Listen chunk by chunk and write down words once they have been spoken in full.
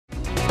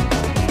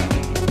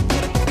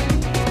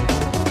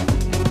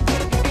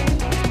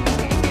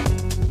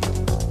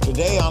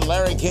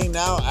Larry King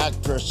Now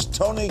actress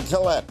Toni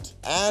Collette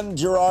and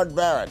Gerard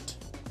Barrett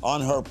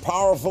on her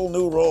powerful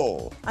new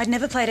role. I'd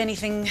never played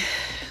anything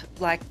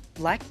like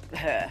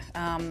her.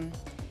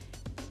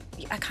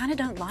 I kind of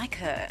don't like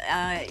her.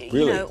 Really?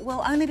 You know,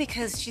 well, only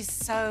because she's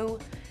so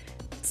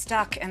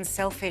stuck and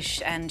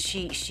selfish, and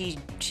she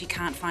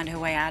can't find her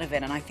way out of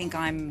it. And I think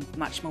I'm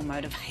much more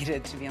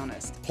motivated, to be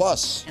honest.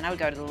 Plus, And I would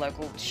go to the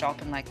local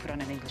shop and like put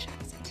on an English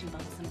accent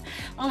and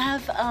I'll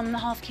have a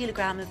half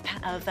kilogram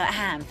of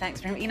ham, thanks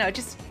very much. You know,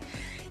 just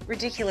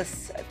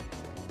ridiculous,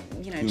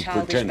 you know,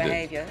 childish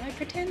behaviour. I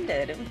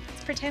pretended.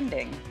 It's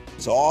pretending.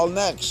 it's all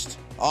next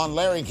on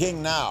Larry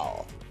King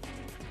Now.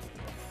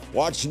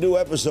 Watch new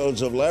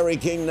episodes of Larry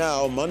King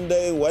Now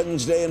Monday,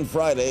 Wednesday, and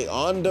Friday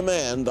on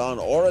demand on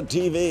Ora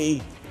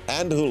TV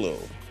and Hulu.